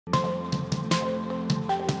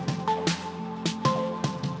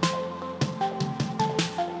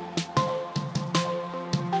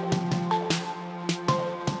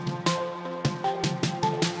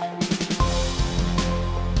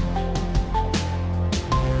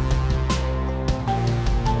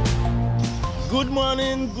Good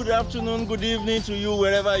morning, good afternoon, good evening to you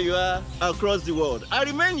wherever you are across the world. I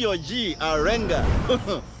remain your G, Arenga.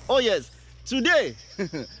 Oh yes, today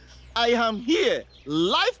I am here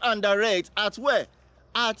live and direct at where?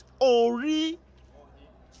 At Ori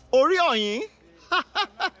Orin.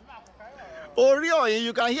 Ori Orin,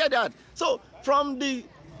 you can hear that. So from the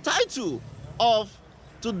title of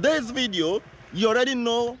today's video, you already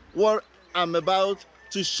know what I'm about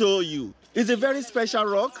to show you. It's a very special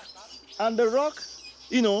rock. And the rock,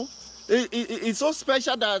 you know, it's so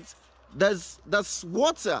special that there's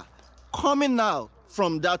water coming out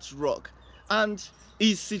from that rock. And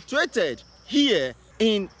it's situated here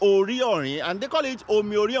in Ori Orin, and they call it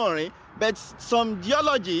Ori Orin, but some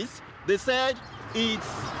geologists, they said it's,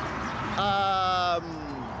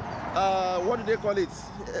 what do they call it?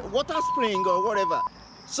 Water spring or whatever.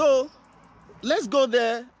 So let's go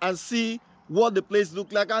there and see what the place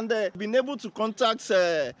looks like. And they've been able to contact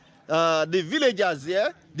the villagers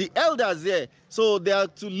here, the elders here, so they are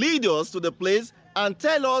to lead us to the place and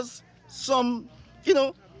tell us some, you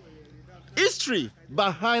know, history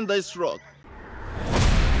behind this rock.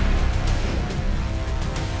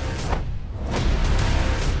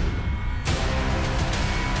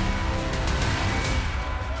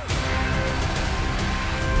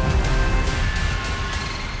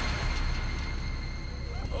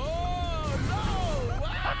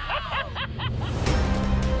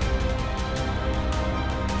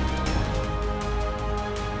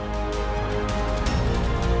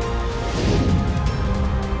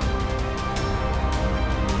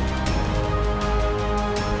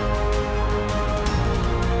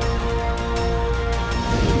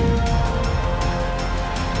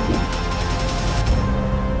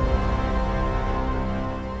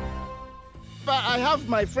 I have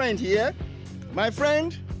my friend here, my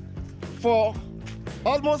friend for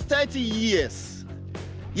almost 30 years.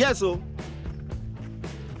 Yes, so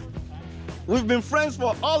we've been friends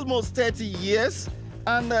for almost 30 years,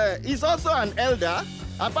 and he's also an elder.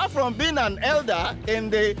 Apart from being an elder in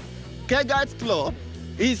the Kegat Club,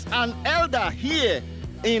 he's an elder here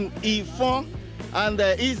in Ifon, and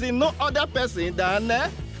he's in no other person than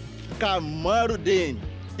Kamarudin.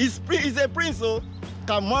 He's a prince, so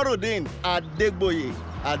Kamarudin Adegboye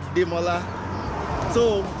Ademola.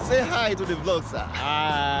 So say hi to the vlog, sir.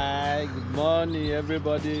 Hi, good morning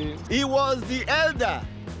everybody. He was the elder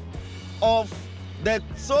of the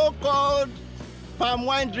so-called Palm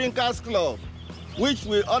Wine Drinkers Club, which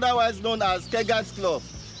we otherwise known as Kegat Club.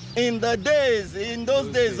 In those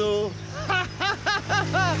days, oh.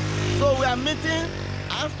 So we are meeting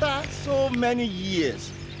after so many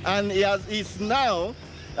years, and he's now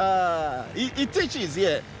he teaches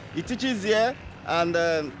here. He teaches here, and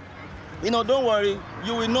you know, don't worry,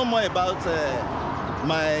 you will know more about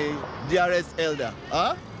my dearest elder.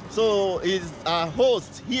 So he's a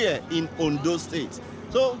host here in Ondo State.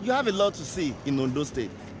 So you have a lot to see in Ondo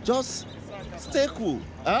State. Just stay cool.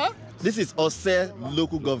 This is Ose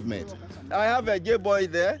local government. I have a J-boy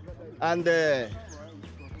there, and I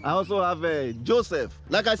also have Joseph.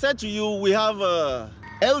 Like I said to you, we have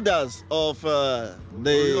elders of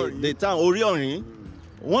the town Ori Orin.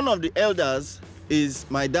 One of the elders is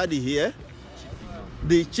my daddy here,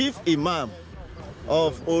 the chief imam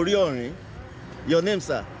of Ori Orin. Your name,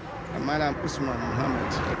 sir? Malam Usman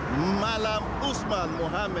Mohammed. Malam Usman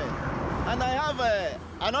Mohammed. And I have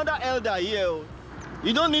another elder here.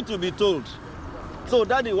 You don't need to be told. So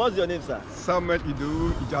daddy, what's your name, sir? Samuel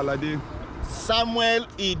Idowu Ijalade. Samuel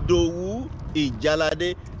Idowu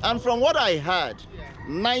Ijalade. And from what I heard,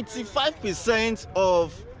 95%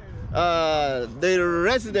 of the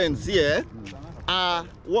residents here are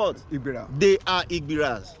what? Igbira. They are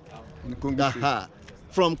Igbiras.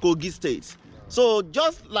 From Kogi State. So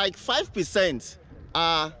just like 5%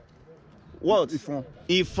 are what? Ifon.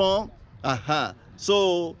 Ifon.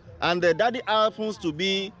 So, and the daddy happens to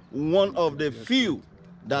be one of the few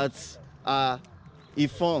that are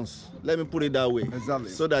Ifons. Let me put it that way. Exactly.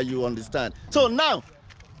 So that you understand. So now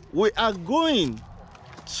we are going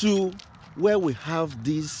to where we have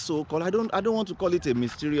this so-called, I don't want to call it a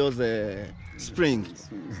mysterious spring,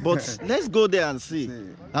 but let's go there and see.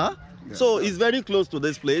 Yeah. So it's very close to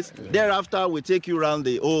this place. Yeah. Thereafter, we take you around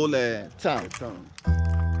the whole town.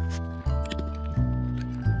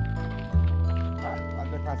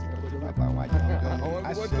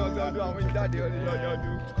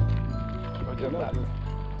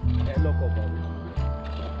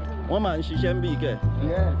 One man, she shouldn't be here.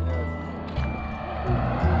 Yes.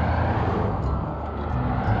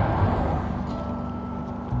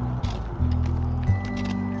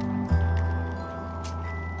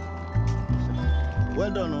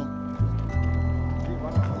 Well done.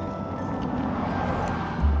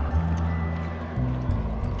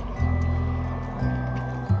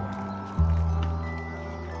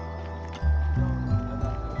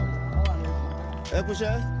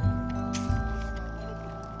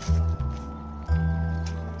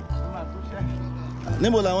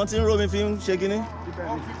 Níbo làwọn tí ń ró mi fi ń ṣe kíní?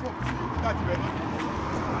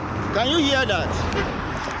 Can you hear that?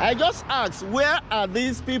 I just asked, where are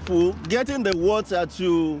these people getting the water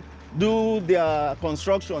to do their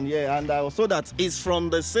construction here? And I was told that it's from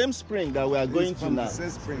the same spring that we are going to now. The same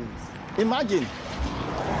springs. Imagine.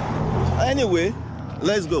 Anyway,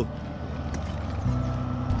 let's go.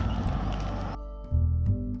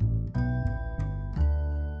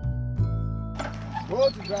 Go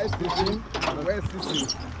to dry station, west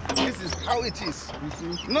station. This is how it is.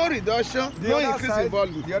 You see? No reduction, no increase in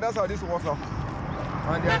volume. The other side, this water.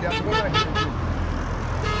 And there's water here.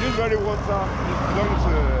 This very water is belongs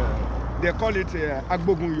to, they call it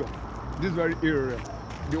Agbogunyo. This very area.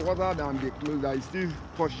 The water down they close that is still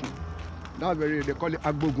pushing. That's very, they call it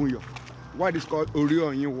Agbogunyo. Why it is called Ori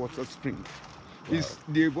Orin water spring. Wow.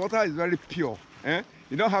 The water is very pure.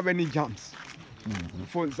 You don't have any jams.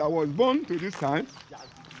 Since I was born to this time,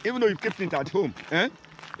 even though you kept it at home,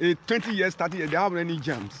 20 years, 30 years, they don't have any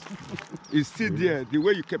jams. It's still there. The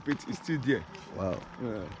way you kept it is still there. Wow.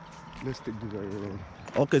 Let's take this road.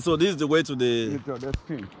 Okay, so this is the way to the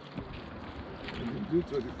thing. Due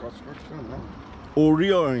to the construction now.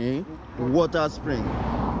 Ori Orin water spring.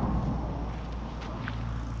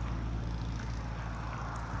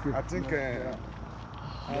 I think they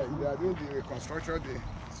are doing the construction there,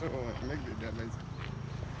 so make the damage.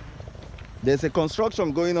 There's a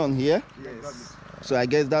construction going on here. Yes. So I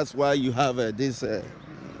guess that's why you have this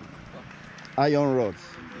iron rods.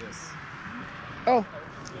 Yes. Oh,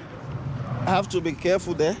 I have to be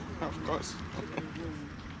careful there. Of course.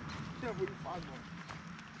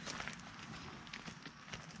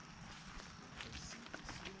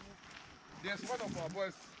 There's one of our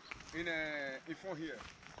boys in front here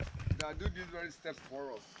that do these very steps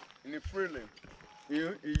for us in a free lane. He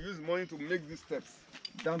used money to make these steps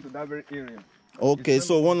down to that very area. Okay,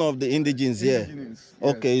 so one of the indigenes here. Yes.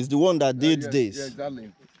 Okay, it's the one that did this. Yes, that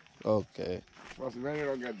lane. Okay. It was very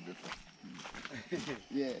rugged before.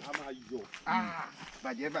 Yeah.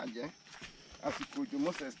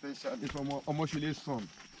 Most especially. It's from Omoshule's son.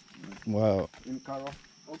 Wow. In Karo.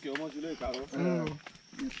 Okay, Omoshule Karo.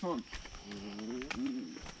 His son.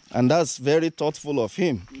 And that's very thoughtful of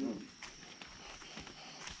him.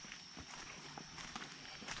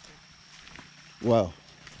 Wow.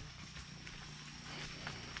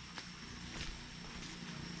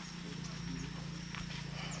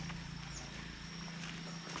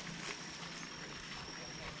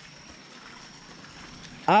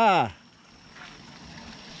 Ah.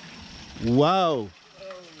 Wow.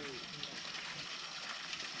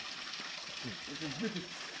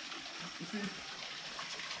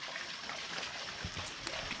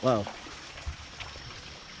 Wow.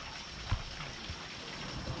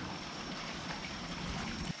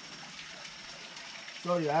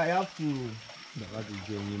 Sorry, I have to.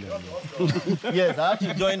 Yes, I have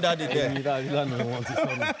to join Daddy there.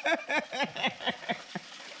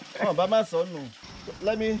 Oh, by my son, no.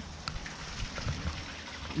 Let me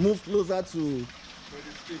move closer to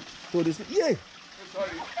the stick. Yeah.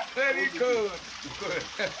 Sorry. Very good.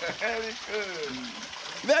 Very good.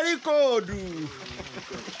 Very cold.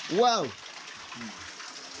 Wow.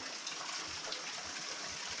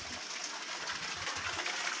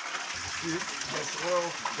 See, there's oil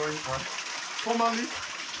going on.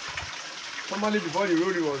 Formerly before the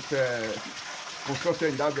road was constructed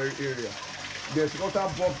in that very area, there's water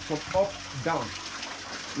box from up down.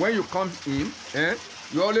 When you come in,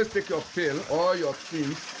 you always take your pail or your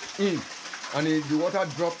things in, and the water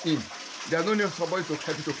drop in. There's no need for somebody to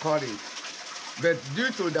help you to carry it. But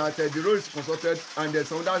due to that, the road is constructed and there's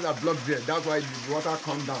some that are blocked there. That's why the water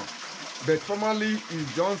comes down. But formerly,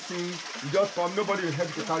 it's Johnson, you just come, nobody will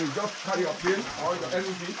help you to carry. You just carry your pail or your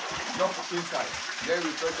anything, just inside. Then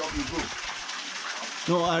we fresh up, you go.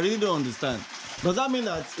 No, I really don't understand. Does that mean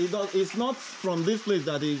that it's not from this place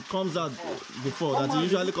that it comes out before, that it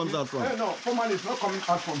usually comes out from? No, formerly it's not coming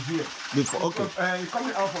out from here. Before, okay. It's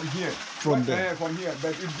coming out from here. From there. From here,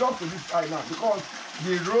 but it dropped to this side now because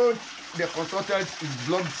the road they constructed it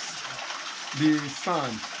blocks the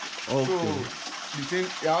sand. Okay. So the thing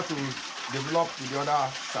you have to develop to the other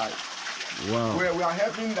side. Wow. Where we are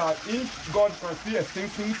helping that if God can see a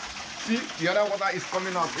things, see the other water is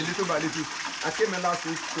coming out a little by little. I came in last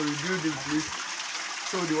week to reduce this place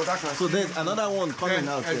so the water can. So there's another one coming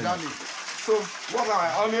out. Exactly. So what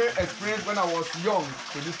I only experienced when I was young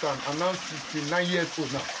to this time, I'm now 69 years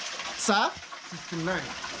old now. Sir? 69.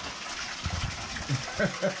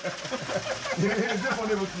 Is it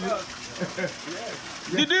funny to you? Yes.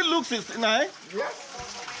 Did it look 69? Yes.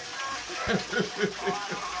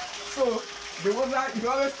 So the water, you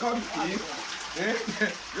always come in.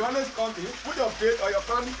 You always come in, put your plate or your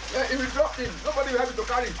pan. If you drop in, nobody will help you to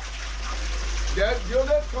carry it. Then the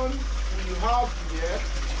other one you have here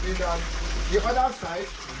is that the other side,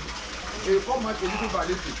 they come out a little by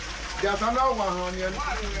little. There's another one on here.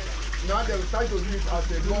 Now they will try to use it as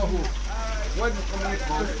a borehole. When the coming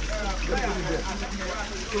comes, they put it there.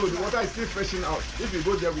 So the water is still fetching out. If you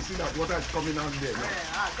go there, we see that water is coming out there now.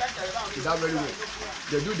 So that very way.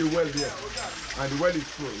 They do the well there, and the well is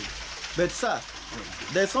full. But sir,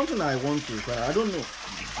 there's something I want to, I don't know.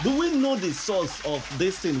 Do we know the source of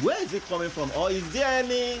this thing? Where is it coming from? Or is there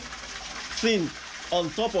anything on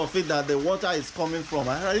top of it that the water is coming from?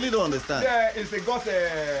 I really don't understand. Yeah, it's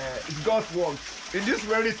God's work. In this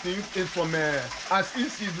very thing is from as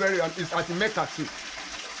is very it's at the Mecca too.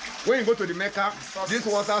 When you go to the Mecca, this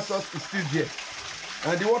water source is still there.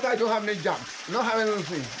 And the water don't have any jams, not have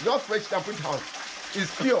anything. Just fresh and put it out.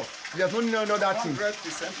 It's pure. There's no other thing.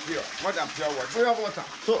 100% pure. More than pure water. Pure water.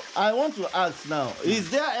 So I want to ask now, is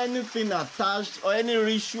there anything attached or any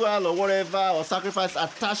ritual or whatever or sacrifice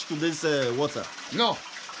attached to this water? No,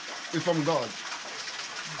 it's from God.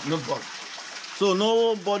 No God. So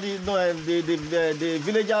nobody, no, the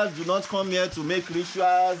villagers do not come here to make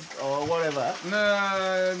rituals or whatever?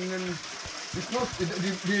 No, it's not,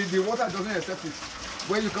 the water doesn't accept it.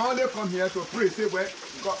 When you can only come here to pray, say, well,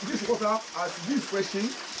 God, this water has this freshen.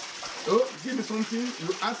 Oh, give me something. You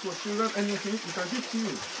ask for children anything, you can give to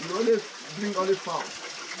you. You always bring only fowl.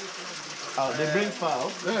 They bring fowl?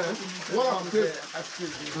 Yeah. What I'm saying?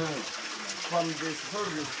 From the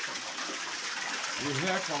story, we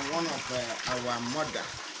hear from one of our mother,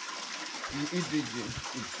 the indigenous.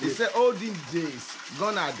 They say all these days,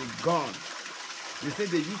 gone are the gone. They say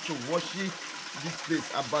they used to worship this place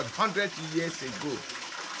about 100 years ago.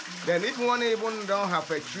 Then if one even don't have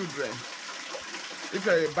a children, if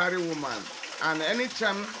you're a barren woman, and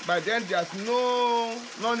anytime by then there's no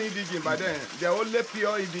non-indigenous by then, they're only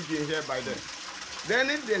pure indigenous here by then. Then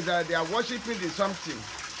if they are worshiping the something,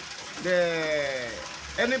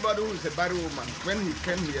 anybody who is a barren woman, when he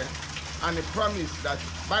came here, and he promised that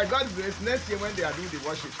by God's grace, next year when they are doing the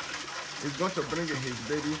worship, he's going to bring his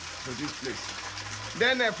baby to this place.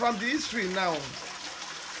 Then from the history now,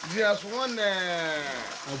 there's one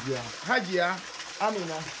Hajia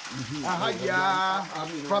Amina, Hajia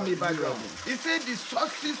from Ibadan. He said the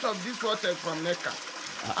sources of this water is from Mecca.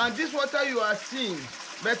 And this water you are seeing,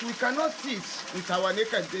 but we cannot see it with our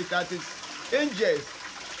naked eye. That is angels.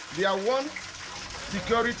 They are one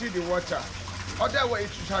security the water. Otherwise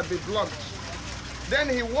it should be blocked. Then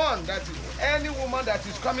he warned that any woman that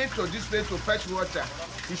is coming to this place to fetch water,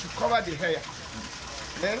 he should cover the hair.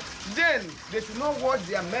 Then they should not wash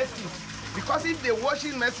their messes, because if they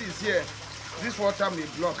washing messes here, this water may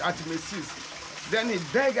block and it may cease. Then he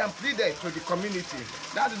begged and pleaded to the community.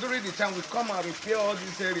 That's during the time we come and repair all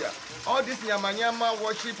this area. All this nyama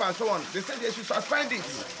worship and so on. They said they should suspend it.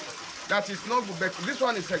 That is not good, but this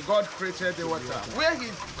one is a God created the water. Where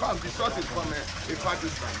he comes, the source is from a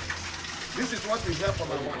Pakistan. This is what we hear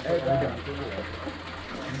from our elder.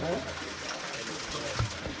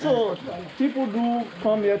 So people do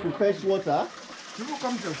come here to fetch water. People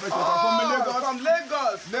come to fetch water from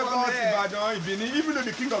Lagos. From Lagos. Lagos, Ibadan, Benin. Even though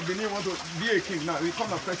the king of Benin wants to be a king now, we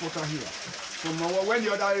come and fetch water here. From when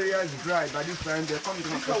the other area is dry, by this time they come to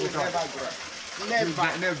fetch water. Never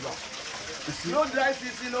dry. Never. No dry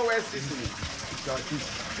season, no wet season.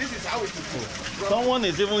 This is how it is. Someone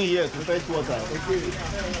is even here to fetch water.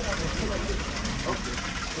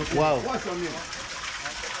 Okay. Wow. What's your name?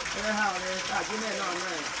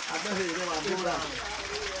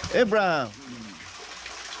 Abraham.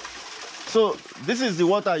 So this is the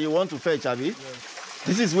water you want to fetch, Abi? Yes.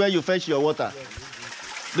 This is where you fetch your water. Yes.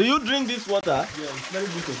 Do you drink this water? Yeah, it's very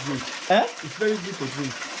good to drink. Eh? It's very good to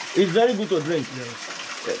drink. It's very good to drink.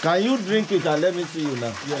 Yes. Can you drink it and let me see you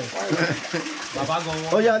now? Yes.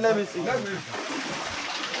 Oh yeah, let me see. Let me.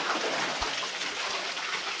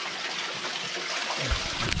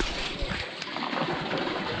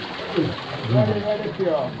 Very, very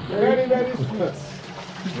pure. Very, very sweet.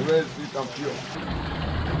 Very sweet and pure.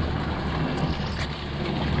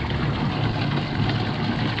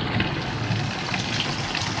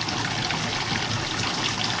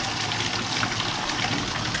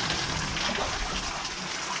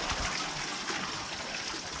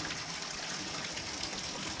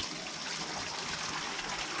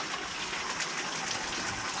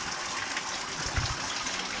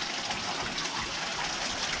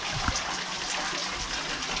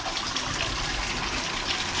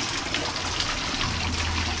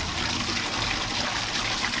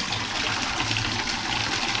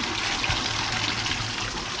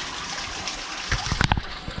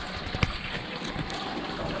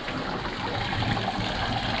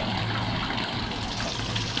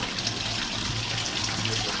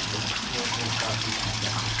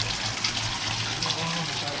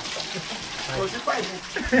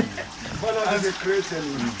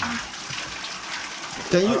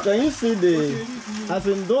 Can you see the, as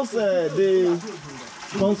in those the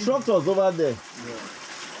constructors over there?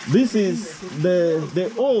 This is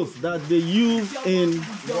the hose that they use in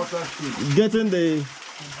getting the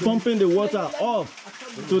pumping the water off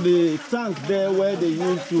to the tank there where they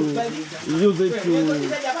used to use it to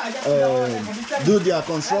do their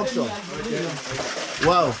construction.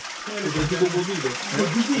 Wow.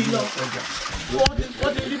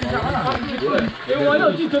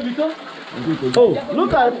 Oh,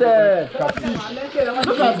 look at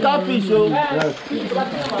catfish. Oh.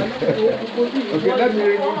 Okay, let me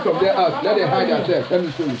remove from their house. Let them hide themselves. Let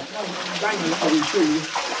me show you. I will show you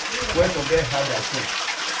where from there hide themselves.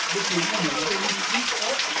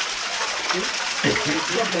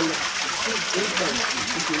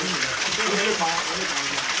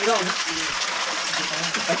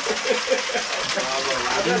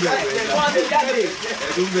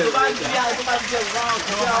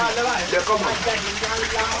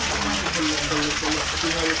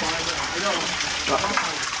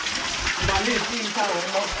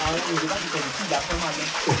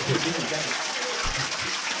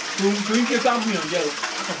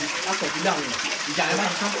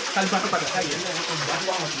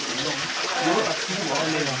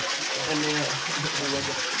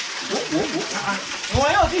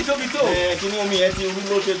 Wọ́n yóò sì tóbi tó. Kí ni omi ẹ ti rú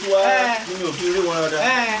ló ṣe tó wá kí ni òfin rí wọn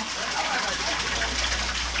dáadáa.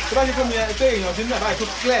 Tó bá ṣe fún mi pé èèyàn sínú àbáyé tó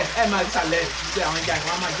clear ẹ máa ṣàlẹ̀ ṣe àwọn ìjà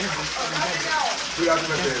ìwọ̀n máa jẹ́ ìwọ̀n. Bí a ti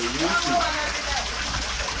bẹ̀rẹ̀ ìlú sí.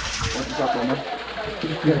 Wọ́n ti sàpọ̀ mọ́.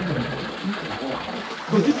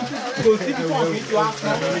 Kò sí bí wọ́n fi tó wá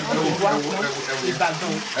pọ́n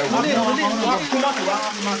Ìbàdàn. Wọ́n lè kó má tó wá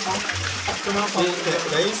máa pọ́n. Can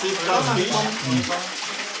you see catfish?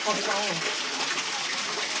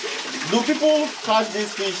 Do people catch this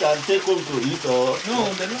fish and take home to eat or? No,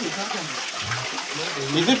 they don't catch them.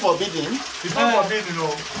 Is it forbidden? It's not forbidden, no.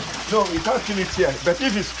 No, you can't kill it here. But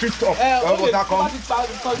if it's stripped up, water comes.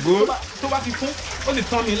 Good. Tó bá ti kún, ó lè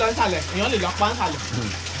tán mi lọ́sàlẹ̀, èèyàn lè lọ pa ń sàlẹ̀.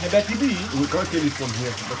 Ẹ̀bẹ̀ ti bí yìí. We can't kill it from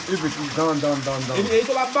here. But if it is down. Èyí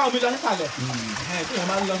tó bá bá omi lọ sísàlẹ̀, tí èèyàn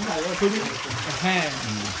máa ń lọ sísàlẹ̀ lọ torí.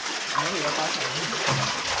 Àwọn èèyàn pa sàlẹ̀.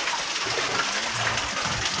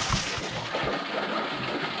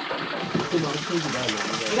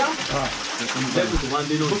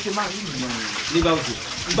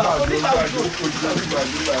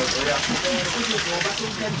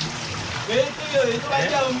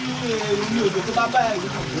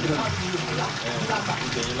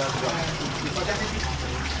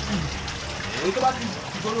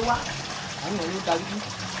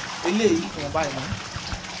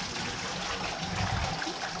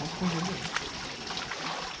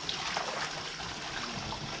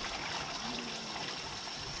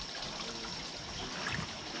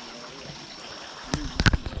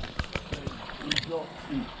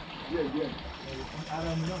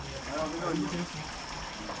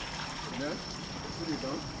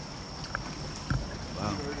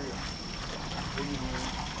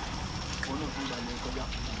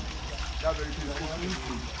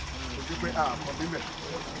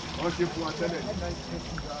 Wọ́n ṣe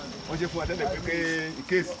fún wa tẹ́lẹ̀ pé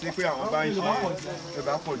ìkéèsì tí pé àwọn bá ń ṣe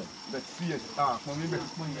ẹ̀bá pọ̀ jù bẹ̀ sí ẹ̀ àpọ̀ mímẹ̀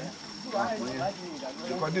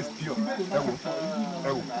because this pure ẹ̀wò.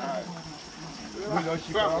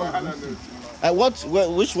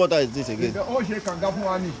 Which water is this again? Wọ́n ṣe kànga fún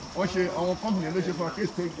wa ní wọ́n ṣe àwọn company ló ṣe fún wa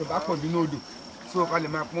kéèsì pé ẹ̀bá pọ̀ jù ní odò so ká lè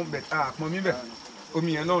máa pọ́n bẹ̀ àpọ̀ mímẹ̀.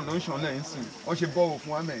 Omi yẹn náà ló ń ṣàn náà ń sìn wọ́n ṣe bọ́ọ̀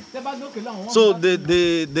fún wa mẹ́rin. So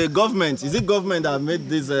the government, is it government that made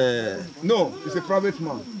this? No, it's a private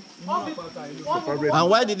man. And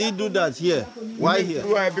why did he do that here? Why here?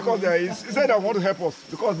 Because he said that want to help us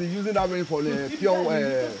because he's using that rain for pure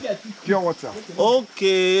water.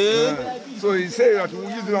 Okay. So he said that we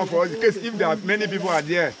use it for us in case if there are many people are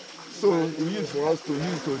there, so we use for us to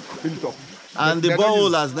use to fill it up. And the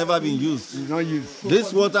borehole has never been used. It's not used.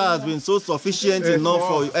 This water has been so sufficient enough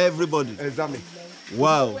for everybody. Exactly.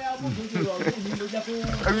 Wow. And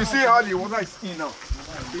you see how the water is in now.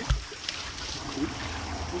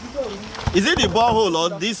 Is it the borehole or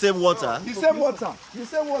this same water? The same water. The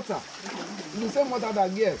same water. The same water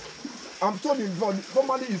that yes. I'm told before,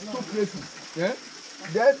 somebody is two places. Yeah?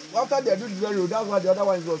 Then after they do the railroad, that's why the other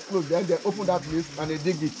one was closed. Then they open that place and they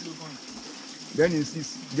dig it. Then you see,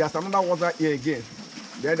 there's another water here again.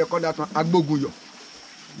 Then they call that one Agboguyo.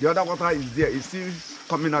 The other water is there. It's still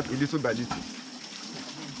coming out a little by little.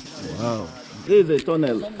 Wow. This is a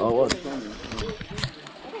tunnel or what?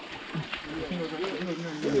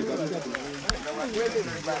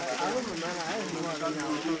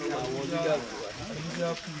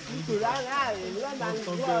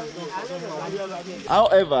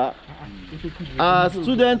 However, a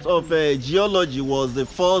student of geology was the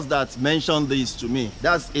first that mentioned this to me.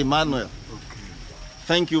 That's Emmanuel.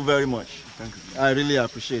 Thank you very much. Thank you. I really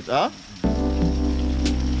appreciate it. Huh?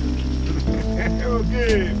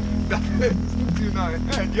 Okay. You know,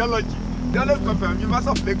 geology. Geology confirmed.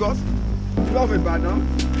 University of Lagos. You have a banner.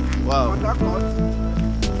 Wow.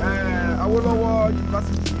 Awolowo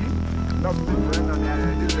University. That's different.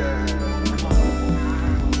 And this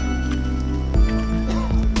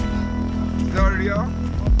area.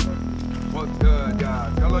 But their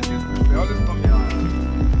geologists, they always come here and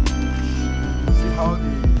see how the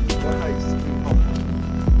water is coming up.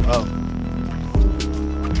 Wow.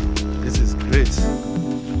 This is great.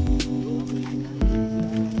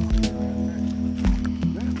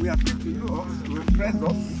 We are free to you to impress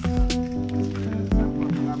us.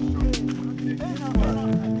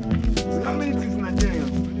 How many things in Nigeria?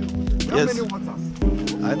 How Yes. many waters?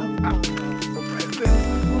 I know.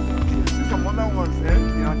 See some other ones,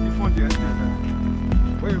 they are different.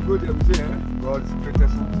 When you go there, we say, God is the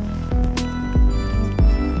greatest one.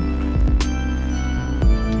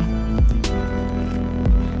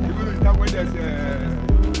 Even in that way, there's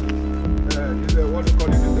what do you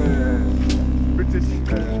call it? British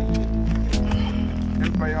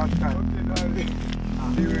Empire time.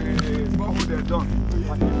 The small hole they're done.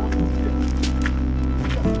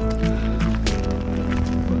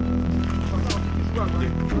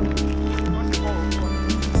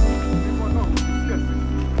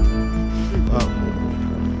 Wow.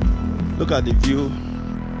 Look at the view.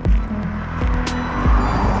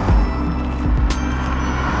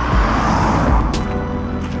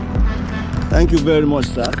 Thank you very much,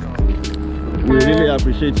 sir. We really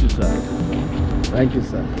appreciate you, sir. Thank you,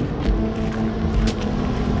 sir.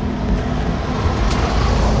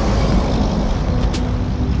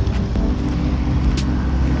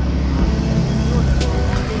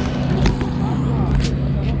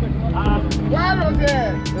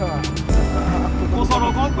 Kò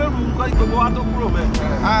sọ̀rọ̀ kan pẹ̀lú nǹkan ìgbogbo wa tó kúrò bẹ́ẹ̀.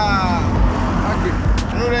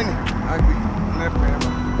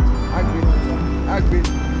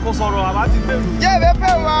 Kò sọ̀rọ̀ àbá ti gbèrú.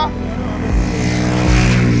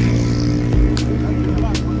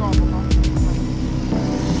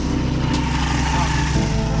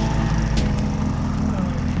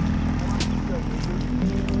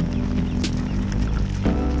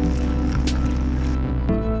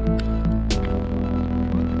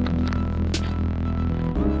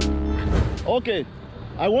 Okay,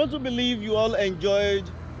 I want to believe you all enjoyed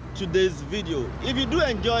today's video. If you do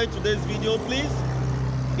enjoy today's video, please,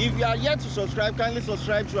 if you are yet to subscribe, kindly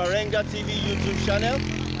subscribe to Arenga TV YouTube channel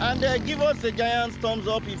and give us a giant thumbs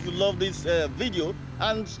up if you love this video,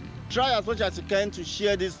 and try as much as you can to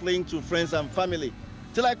share this link to friends and family.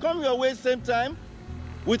 Till I come your way same time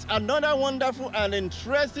with another wonderful and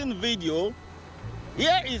interesting video.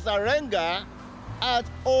 Here is Arenga at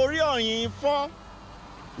Ori Orin for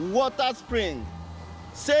Water Spring,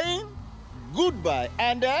 saying goodbye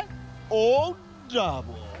and oh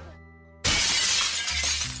double.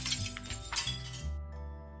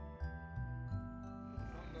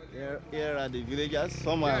 Here are the villagers.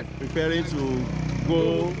 Some are preparing to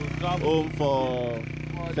go home for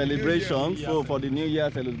celebration, so for the New Year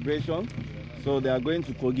celebration. So they are going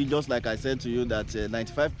to Kogi, just like I said to you that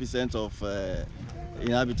 95% of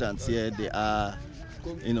inhabitants here, they are,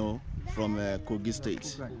 you know, from Kogi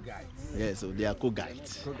State. Yeah, so they are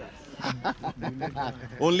Kogites.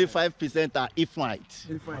 Only 5% are Ifite.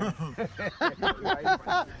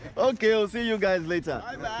 Okay, we'll see you guys later.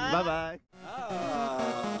 Bye bye.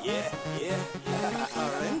 Yeah.